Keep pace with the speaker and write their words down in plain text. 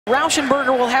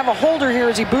Rauschenberger will have a holder here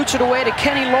as he boots it away to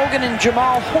Kenny Logan and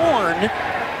Jamal Horn.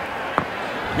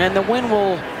 And the win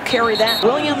will carry that.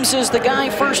 Williams is the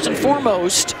guy first and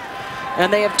foremost.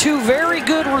 And they have two very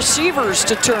good receivers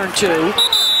to turn to.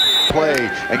 Play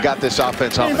and got this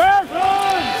offense on.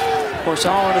 Of course,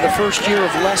 all into the first year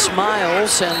of Les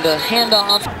Miles, and a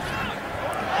handoff.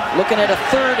 Looking at a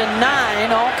 3rd and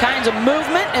 9, all kinds of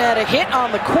movement and a hit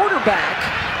on the quarterback.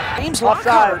 James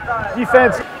Lockhart.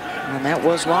 Defense. And that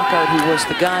was Lockhart who was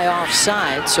the guy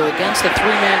offside. So against the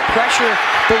 3-man pressure,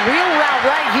 the wheel route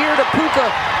right here to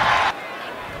Puka.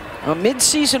 A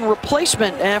mid-season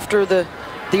replacement after the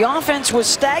offense was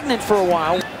stagnant for a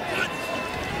while.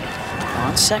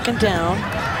 On 2nd down,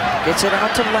 gets it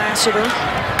out to Lassiter,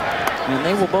 and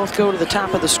they will both go to the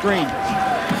top of the screen.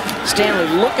 Stanley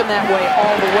looking that way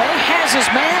all the way, has his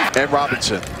man. And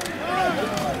Robinson.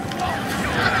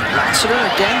 Lassiter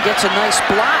again gets a nice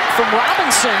block from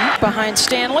Robinson behind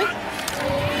Stanley.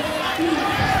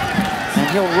 And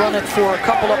he'll run it for a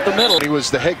couple up the middle. He was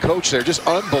the head coach there, just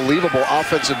unbelievable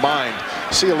offensive mind.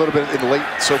 See a little bit in late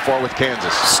so far with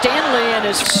Kansas. Stanley and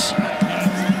his...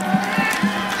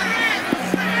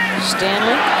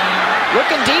 Stanley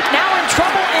looking deep, now in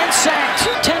trouble and sacked.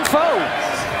 Tenfo.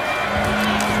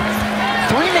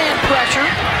 3-man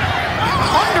pressure.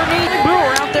 Underneath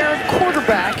Brewer out there at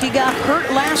quarterback. He got hurt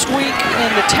last week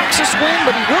in the Texas win,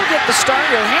 but he will get the start.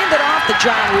 He'll hand it off to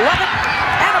John Lovett,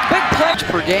 and a big play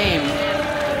per game.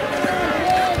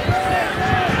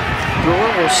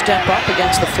 Brewer will step up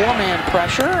against the 4-man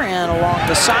pressure and along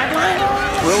the sideline.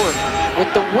 Brewer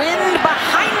with the wind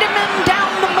behind him and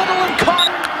down the middle and caught.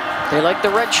 They like the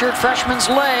redshirt freshman's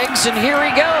legs, and here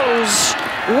he goes.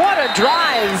 What a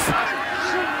drive.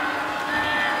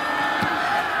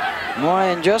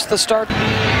 Boy, and just the start.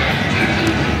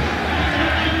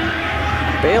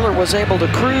 Baylor was able to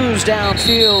cruise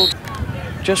downfield.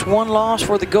 Just one loss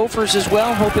for the Gophers as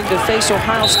well, hoping to face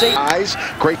Ohio State.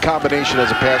 Great combination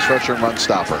as a pass rusher and run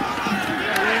stopper.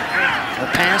 A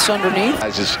pass underneath.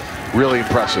 Is really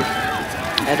impressive.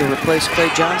 Had to replace Clay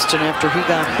Johnston after he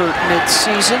got hurt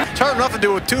mid-season. It's hard enough to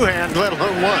do with 2 hands, let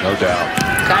alone 1. No doubt.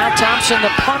 Kyle Thompson, the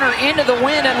punter, into the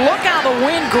wind, and look how the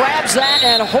wind grabs that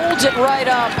and holds it right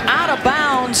up, out of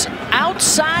bounds,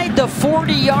 outside the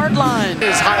 40-yard line.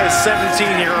 As high as 17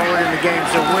 here early in the game,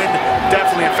 so wind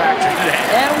definitely a factor today.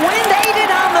 And wind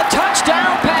aided on the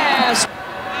touchdown pass.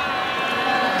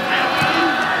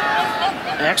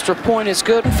 Extra point is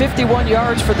good. 51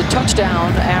 yards for the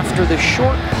touchdown after the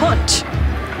short punt.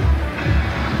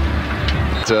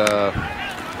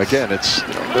 Again,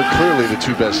 they're clearly the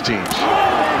 2 best teams.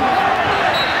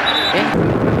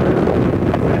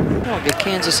 We'll get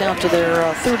Kansas out to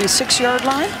their 36-yard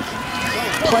line.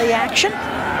 Play action.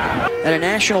 At a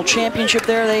national championship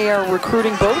there, they are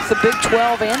recruiting both the Big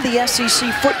 12 and the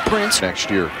SEC footprints. Next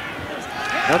year.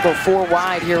 They'll go 4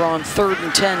 wide here on 3rd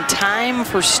and 10. Time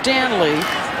for Stanley,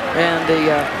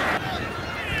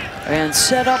 and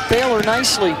set up Baylor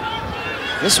nicely.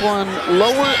 This one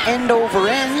lower end over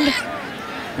end,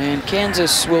 and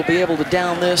Kansas will be able to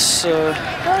down this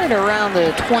right around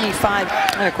the 25.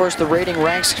 And of course, the rating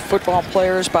ranks football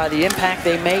players by the impact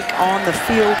they make on the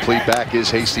field. Lead back is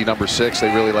Hasty, number 6.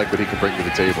 They really like what he can bring to the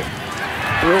table.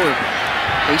 Brewer.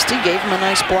 Hasty gave him a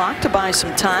nice block to buy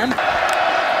some time.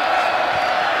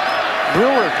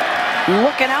 Brewer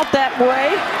looking out that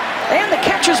way, and the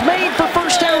catch is made for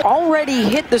first down. Already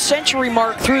hit the century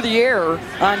mark through the air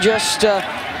on just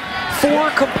 4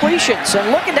 completions,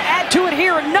 and looking to add to it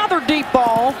here, another deep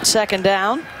ball. 2nd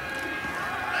down,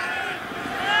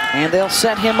 and they'll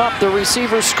set him up, the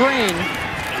receiver screen.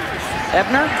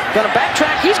 Ebner gonna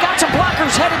backtrack. He's got some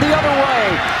blockers headed the other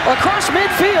way. Across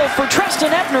midfield for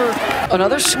Treston Ebner.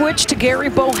 Another switch to Gary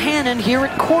Bohannon here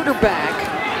at quarterback.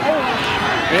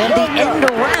 And the end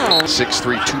around.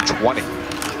 6'3", 220.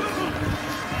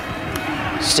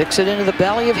 Sticks it into the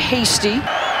belly of Hasty.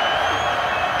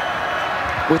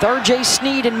 With R.J.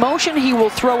 Sneed in motion, he will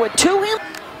throw it to him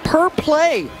per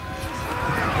play.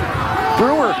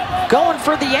 Brewer going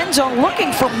for the end zone,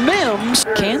 looking for Mims.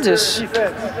 Kansas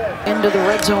into the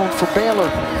red zone for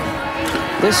Baylor.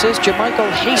 This is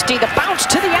Jermichael Hasty. The bounce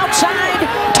to the outside.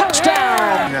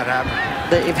 Touchdown. That happened.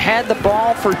 They've had the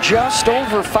ball for just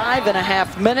over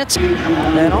 5.5 minutes,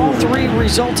 and all 3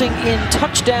 resulting in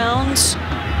touchdowns.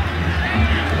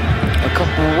 A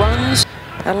couple runs.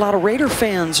 Had a lot of Raider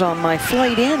fans on my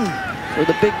flight in for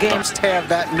the big game. Must have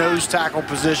that nose tackle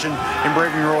position, and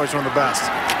Braden Roy is one of the best.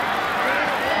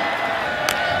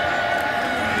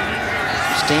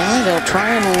 Stanley, they'll try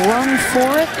and run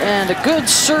for it, and a good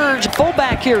surge.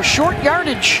 Fullback here, short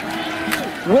yardage.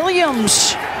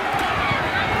 Williams.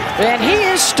 And he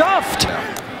is stuffed.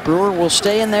 Brewer will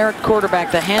stay in there at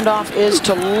quarterback. The handoff is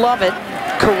to Lovett.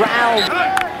 Corralled.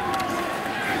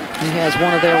 He has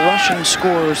one of their rushing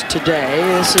scores today.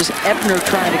 This is Ebner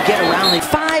trying to get around.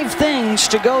 5 things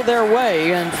to go their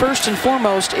way, and first and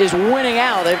foremost is winning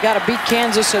out. They've got to beat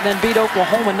Kansas and then beat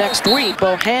Oklahoma next week.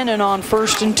 Bohannon on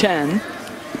 1st and 10.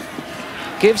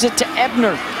 Gives it to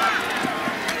Ebner.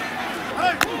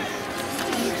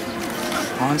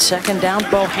 On 2nd down,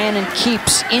 Bohannon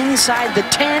keeps inside the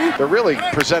 10. They're really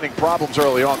presenting problems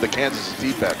early on, the Kansas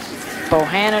defense.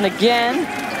 Bohannon again.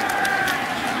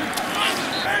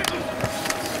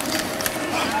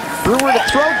 Brewer to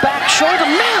throw back shoulder.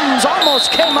 Mims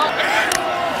almost came up.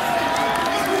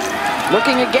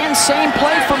 Looking again, same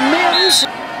play for Mims.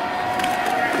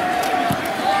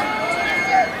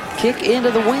 Kick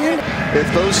into the wind.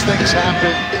 If those things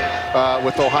happen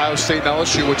with Ohio State and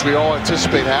LSU, which we all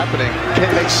anticipate happening,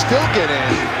 can they still get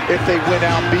in if they win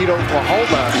out, beat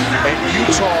Oklahoma and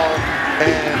Utah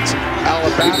and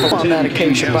Alabama? On that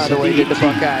occasion, by the way, did the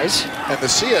Buckeyes. And the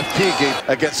CFP game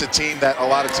against a team that a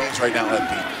lot of teams right now have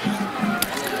beat.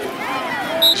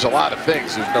 There's a lot of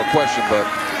things, there's no question, but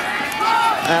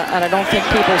and I don't think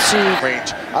people see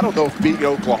range. I don't know if beating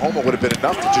Oklahoma would have been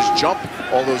enough to just jump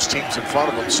all those teams in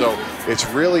front of them. So it's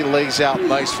really lays out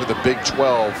nice for the Big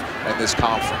 12 and this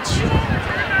conference.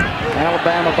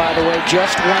 Alabama, by the way,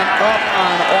 just went up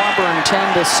on Auburn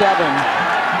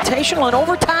 10-7. Invitational in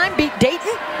overtime beat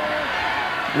Dayton.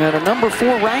 And a number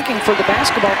 4 ranking for the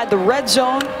basketball. Had the red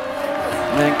zone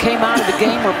and came out of the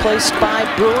game replaced by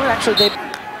Brewer. Actually, they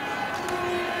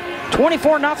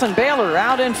 24-0 Baylor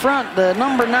out in front. The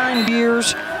number 9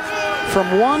 years from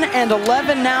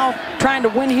 1-11 now trying to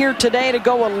win here today to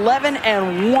go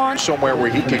 11-1. Somewhere where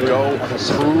he can go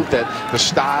prove that the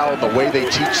style and the way they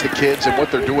teach the kids and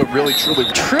what they're doing really truly.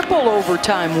 Triple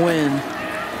overtime win.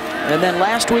 And then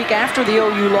last week after the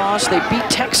OU loss, they beat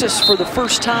Texas for the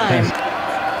first time.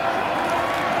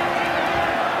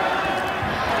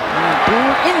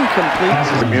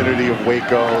 Incomplete. Community of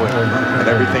Waco and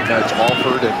everything that's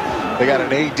offered, and they got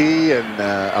an AD and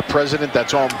a president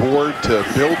that's on board to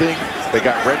building. They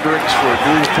got renderings for a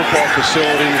new football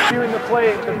facility. During the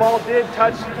play, the ball did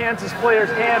touch Kansas player's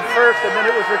hand first, and then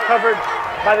it was recovered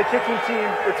by the kicking team.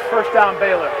 It's 1st down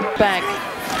Baylor. Back.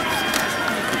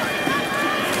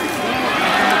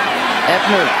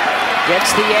 Ebner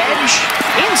gets the edge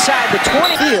inside the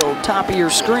 20 field, top of your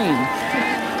screen.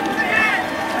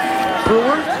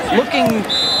 Brewer looking.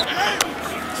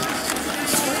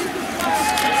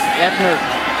 Ebner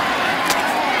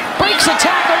breaks a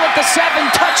tackle at the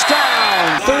 7,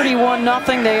 touchdown.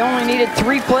 31-0. They only needed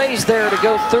 3 plays there to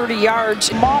go 30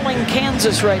 yards. Mauling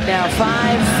Kansas right now.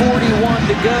 5:41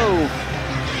 to go.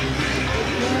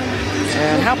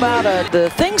 And how about the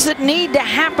things that need to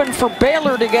happen for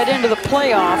Baylor to get into the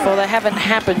playoff? Well, they haven't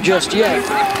happened just yet.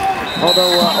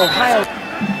 Although Ohio.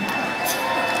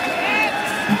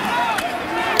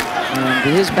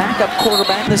 And his backup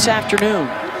quarterback this afternoon.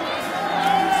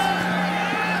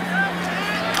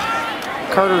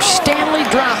 Carter Stanley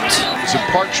dropped. It's in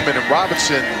Parchment and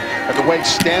Robinson, and the way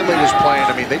Stanley was playing,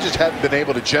 I mean, they just haven't been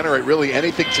able to generate really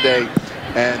anything today.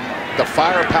 And the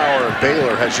firepower of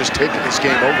Baylor has just taken this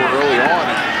game over early on.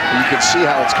 And you can see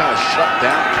how it's kind of shut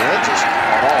down Kansas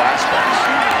on all aspects.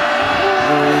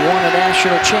 They won a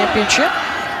national championship.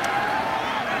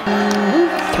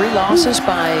 3 losses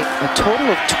by a total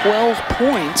of 12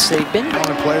 points. They've been one of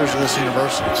the players of this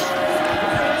university.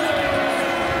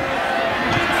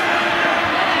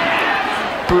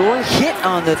 Brewer hit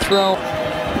on the throw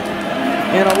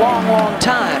in a long, long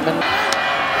time. And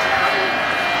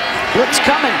blitz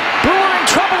coming. Brewer in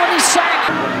trouble and he's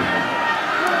sacked.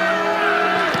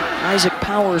 Isaac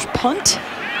Powers punt.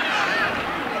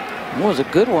 That was a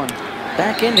good one.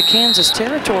 Back into Kansas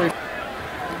territory.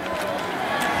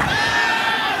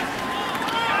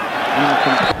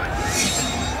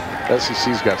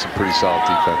 SEC's got some pretty solid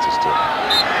defenses too.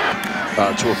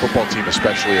 To a football team,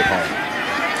 especially at home.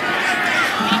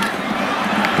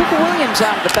 Williams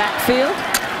out of the backfield.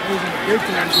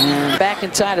 And back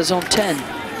inside his own 10.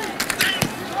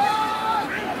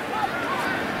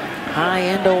 High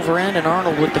end over end, and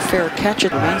Arnold with the fair catch.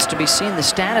 It remains to be seen the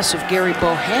status of Gary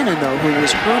Bohannon, though, who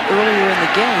was hurt earlier in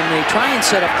the game. They try and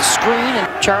set up the screen, and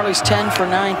Charlie's 10 for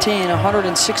 19,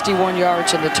 161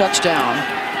 yards and the touchdown.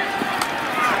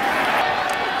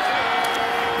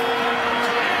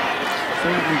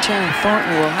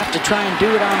 Thornton will have to try and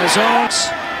do it on his own.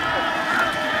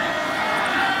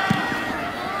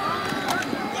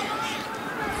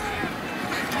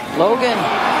 Logan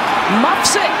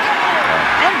muffs it,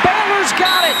 and Baylor's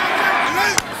got it.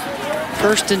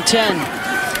 1st and 10.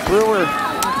 Brewer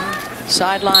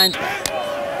sideline.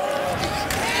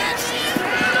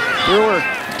 Brewer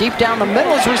deep down the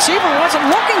middle. His receiver wasn't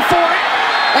looking for it.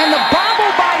 And the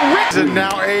bobble by Rick. And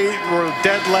now 8. We're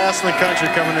dead last in the country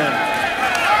coming in.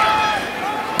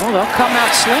 Well, they'll come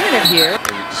out slinging it here.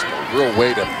 It's a real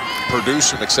way to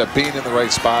produce them, except being in the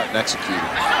right spot and executing.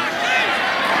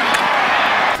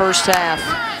 First half.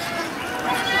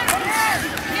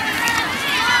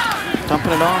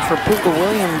 Dumping it off for Puka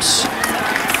Williams.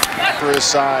 For his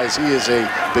size, he is a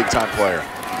big-time player.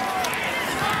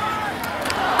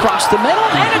 Across the middle,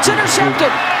 and it's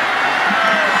intercepted.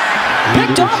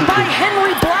 Picked off by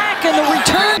Henry Black, and the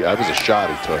return. Yeah, that was a shot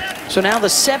he took. So now the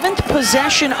 7th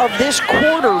possession of this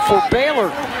quarter for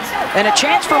Baylor. And a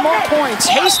chance for more points.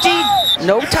 Hasty,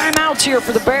 no timeouts here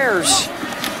for the Bears.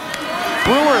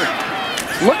 Brewer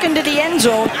looking to the end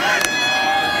zone.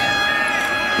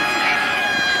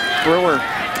 Brewer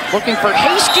looking for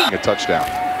Hasty. A touchdown.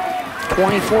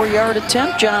 24-yard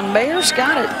attempt. John Mayer's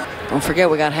got it. Don't forget,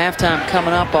 we got halftime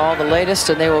coming up, all the latest,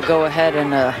 and they will go ahead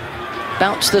and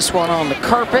bounce this one on the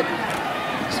carpet.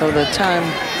 So the time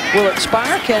will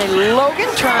expire. Kenny Logan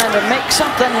trying to make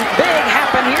something big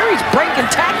happen here. He's breaking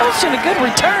tackles and a good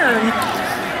return.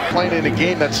 Playing in a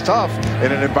game that's tough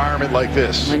in an environment like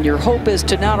this. And your hope is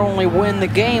to not only win the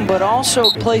game, but also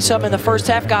play some in the first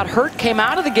half. Got hurt, came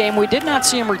out of the game. We did not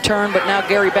see him return, but now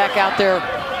Gary back out there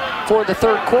for the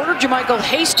third quarter. Jermichael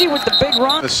Hasty with the big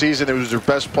run. This season, it was their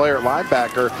best player at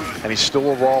linebacker, and he's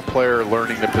still a raw player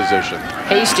learning the position.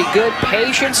 Hasty, good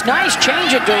patience, nice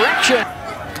change of direction.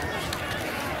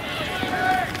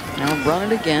 Now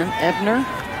run it again, Ebner.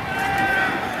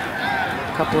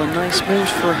 A couple of nice moves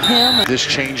for him. This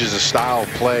changes the style of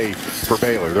play for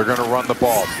Baylor. They're going to run the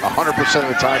ball 100% of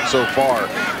the time so far,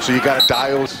 so you got to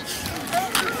dial.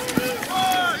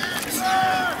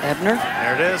 Ebner.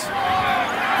 There it is.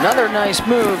 Another nice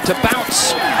move to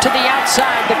bounce to the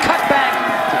outside, the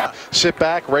cutback. Sit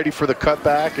back, ready for the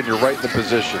cutback, and you're right in the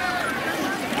position.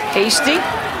 Hasty,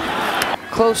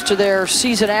 close to their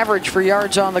season average for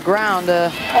yards on the ground. All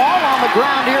on the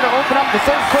ground here to open up the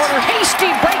third quarter. Hasty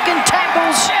breaking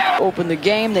tackles. Open the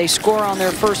game. They score on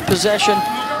their first possession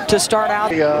to start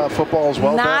out. Football as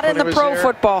well. Not in the Pro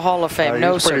Football Hall of Fame.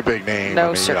 No, sir. Pretty big name. No, I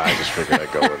mean, sir. I just figured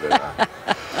I'd go with it.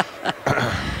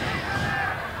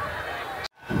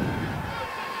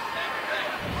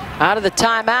 Out of the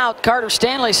timeout, Carter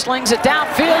Stanley slings it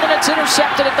downfield, and it's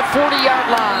intercepted at the 40-yard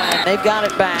line. They've got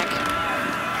it back.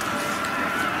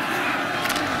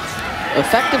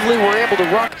 Effectively, we're able to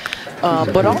run,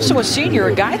 but also a senior,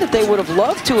 a guy that they would have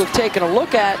loved to have taken a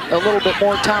look at a little bit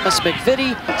more, Thomas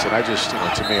McVitie. And I just,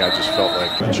 to me, I just felt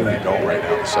like it should be going right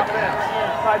now in the second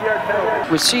half. 5-yard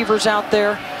penalty. Receivers out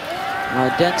there.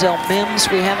 Denzel Mims,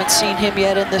 we haven't seen him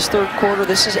yet in this third quarter.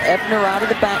 This is Ebner out of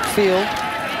the backfield.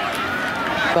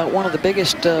 About one of the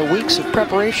biggest weeks of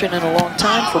preparation in a long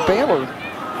time for Baylor.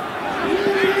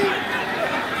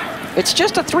 It's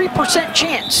just a 3%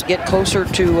 chance. Get closer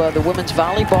to the women's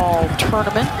volleyball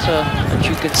tournament. As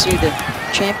you can see, the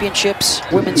championships.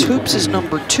 Women's hoops is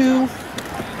number 2.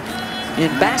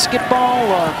 In basketball,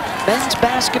 men's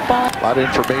basketball. A lot of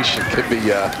information can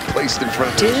be placed in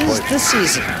front of this Tis the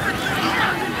season.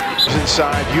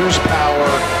 Inside, use power.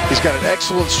 He's got an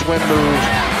excellent swim move.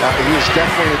 He is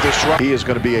definitely a disruptor. He is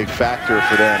going to be a factor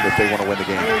for them if they want to win the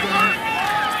game.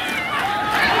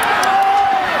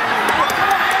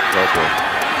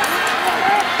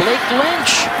 Blake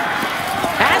Lynch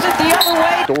has it the other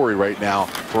way. Story right now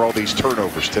for all these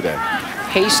turnovers today.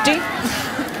 Hasty.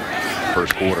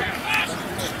 First quarter.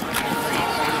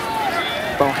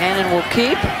 Bohannon will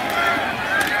keep.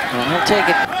 And he'll take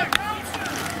it.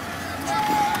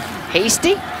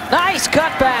 Hasty. Nice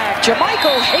cutback.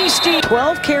 Jermichael Hasty.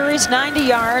 12 carries, 90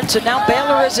 yards, and now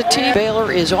Baylor as a team.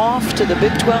 Baylor is off to the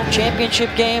Big 12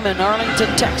 championship game in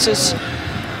Arlington, Texas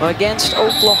against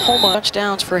Oklahoma.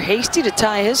 Touchdowns for Hasty to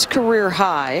tie his career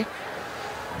high.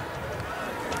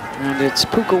 And it's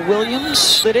Puka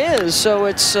Williams that is, so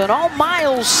it's an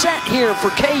all-miles set here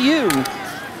for KU.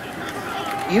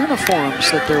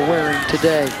 Uniforms that they're wearing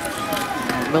today.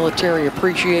 Military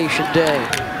Appreciation Day.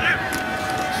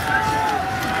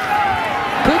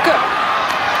 Puka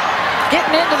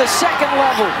getting into the second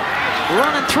level,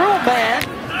 running through a man.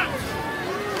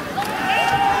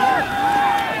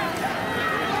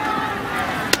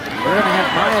 We're going to have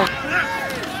Miles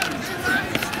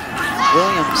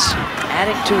Williams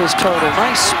adding to his total.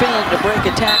 Nice spin to break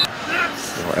a tackle.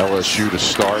 LSU to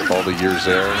start all the years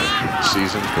there in the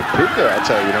season. But Puka, I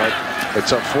tell you,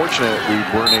 it's unfortunate we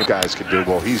weren't able guys could do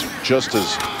well. He's just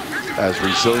as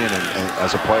resilient and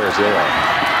as a player as they are.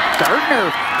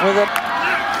 Gardner with a...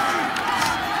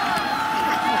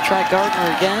 We'll try Gardner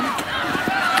again.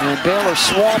 And Baylor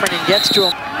swarming and gets to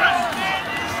him.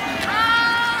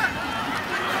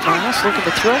 Miles looking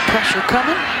to throw, pressure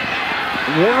coming.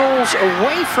 Whirls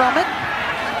away from it.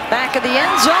 Back of the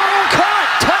end zone,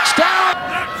 caught, touchdown.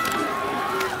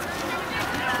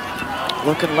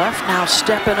 Looking left, now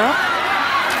stepping up.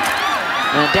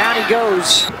 And down he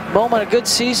goes. Moment, a good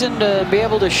season to be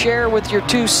able to share with your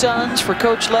two sons for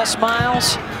Coach Les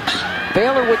Miles.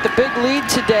 Baylor with the big lead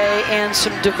today, and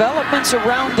some developments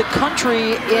around the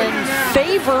country in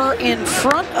favor in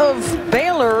front of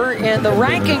Baylor, and the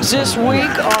rankings this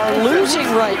week are losing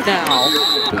right now.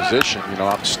 Position, you know,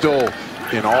 I'm still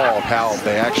in awe of how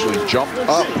they actually jumped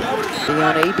up. Be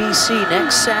on ABC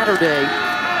next Saturday.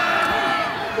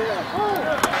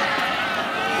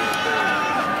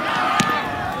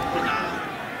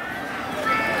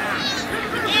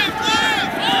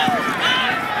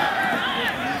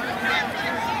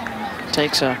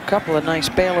 Takes a couple of nice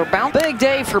Baylor bounce. Big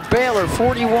day for Baylor,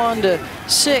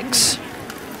 41-6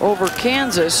 over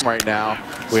Kansas. Right now,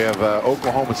 we have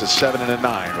Oklahoma's at 7 and a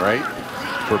 9, right?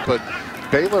 But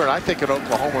Baylor and I think in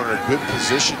Oklahoma are in a good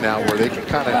position now where they can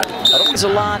kind of. It's a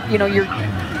lot, you know, you're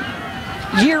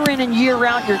year in and year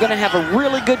out, you're going to have a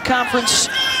really good conference.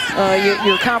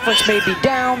 Your conference may be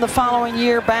down the following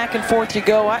year, back and forth you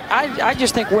go. I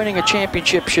just think winning a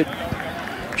championship should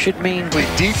mean.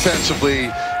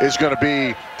 Defensively is going to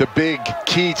be the big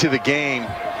key to the game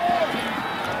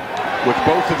with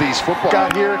both of these football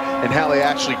got here and how they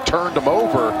actually turned them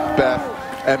over, Beth,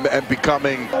 and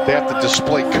becoming, they have to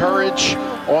display courage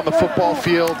on the football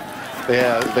field.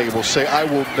 They will say, I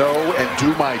will know and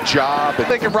do my job. And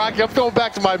thinking, Rocky, I'm going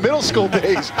back to my middle school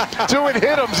days, doing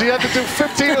hit-ems. You had to do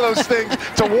 15 of those things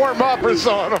to warm up or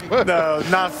something. No,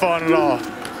 not fun at all.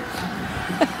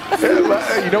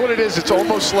 You know what it is? It's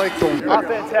almost like the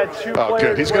Offense had two oh, players.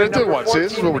 good. He's going to do one. See,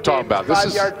 this is what we're talking about. This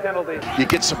is 5-yard penalty. You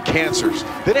get some cancers.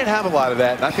 They didn't have a lot of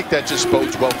that, and I think that just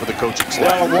bodes well for the coaching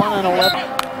staff. Well, 1 and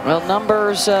 11. Well,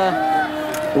 numbers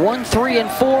 1, 3, and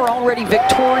 4 already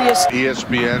victorious.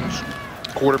 ESPN's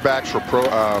quarterbacks for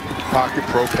pocket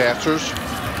pro passers.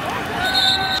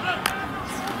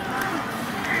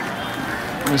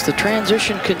 As the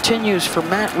transition continues for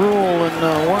Matt Rule,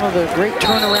 and one of the great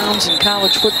turnarounds in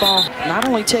college football, not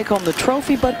only take home the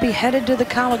trophy, but be headed to the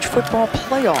college football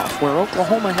playoff, where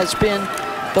Oklahoma has been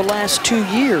the last 2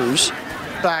 years.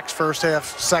 Backs first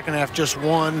half, second half just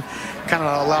one. Kind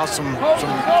of allows some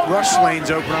rush lanes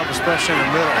open up, especially in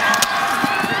the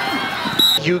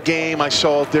middle. Game, I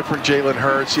saw different Jalen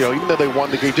Hurts, you know, even though they won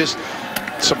the game, just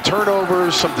some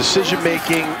turnovers, some decision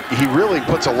making. He really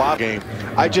puts a lot of game.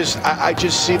 I just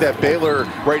see that Baylor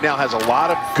right now has a lot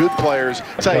of good players.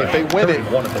 I tell you, if they win it and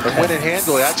win it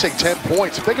handily, I'd say 10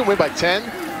 points. If they can win by 10.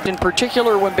 In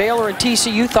particular, when Baylor and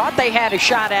TCU thought they had a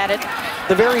shot at it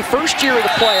the very first year of the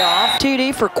playoff.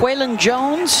 TD for Quaylen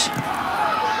Jones.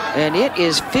 And it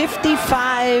is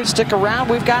 55. Stick around.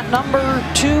 We've got number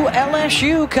 2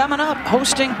 LSU coming up,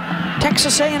 hosting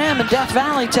Texas A&M in Death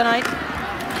Valley tonight.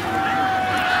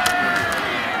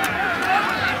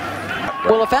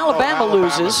 Well, if Alabama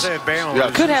loses,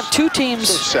 could have 2 teams.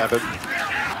 7.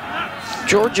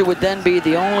 Georgia would then be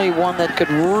the only one that could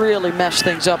really mess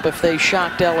things up if they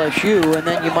shocked LSU, and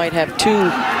then you might have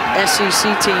 2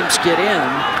 SEC teams get in.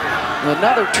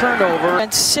 Another turnover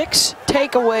and 6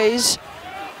 takeaways.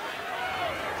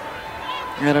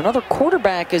 And another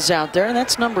quarterback is out there, and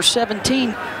that's number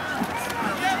 17.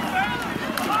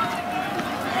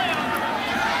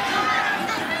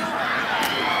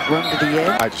 Run to the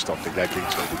edge. I just don't think that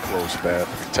game's going to be close, Beth.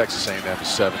 I mean, Texas A&M is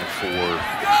 7-4.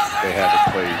 They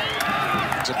haven't played.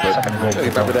 But you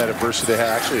remember that adversity they had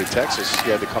actually in Texas.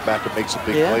 You had to come back and make some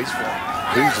big plays for them.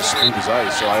 He was as smooth as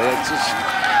ice. So it's just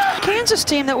Kansas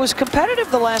team that was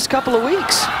competitive the last couple of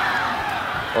weeks.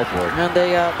 Oh boy! And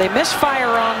they misfire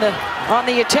on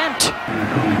the attempt.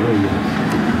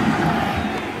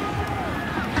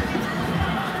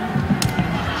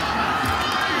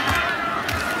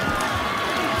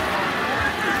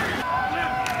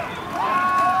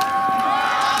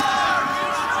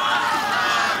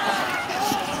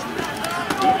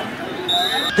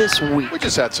 This week. We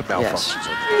just had some malfunctions.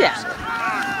 Yes. So,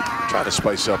 trying to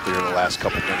spice up there in the last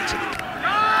couple minutes.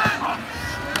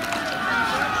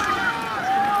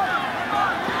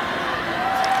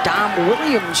 Dom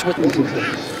Williams with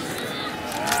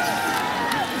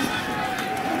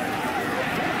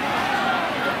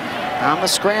on the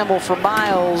scramble for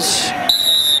Miles.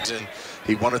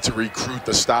 He wanted to recruit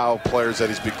the style of players that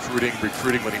he's been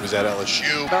recruiting when he was at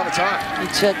LSU. Amount of time.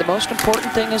 He said the most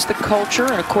important thing is the culture,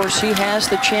 and of course he has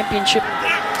the championship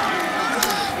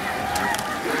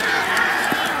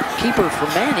keeper for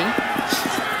Manny.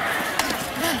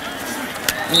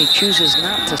 And he chooses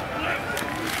not to.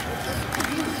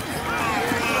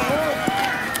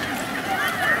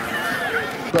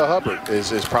 Hubbard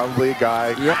is probably a guy,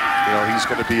 Yep. you know, he's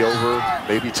going to be over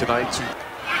maybe tonight.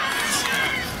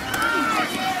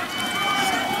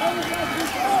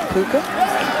 Puka,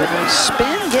 good little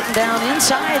spin, getting down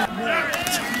inside.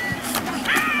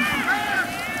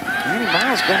 Randy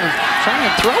Miles going to try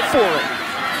and throw for it.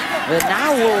 But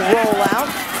now will roll out.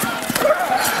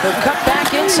 They'll cut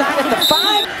back inside at the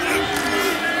 5.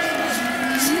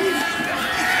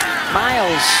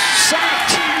 Miles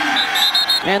sacked.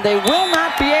 And they will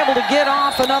not be able to get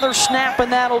off another snap,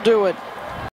 and that'll do it.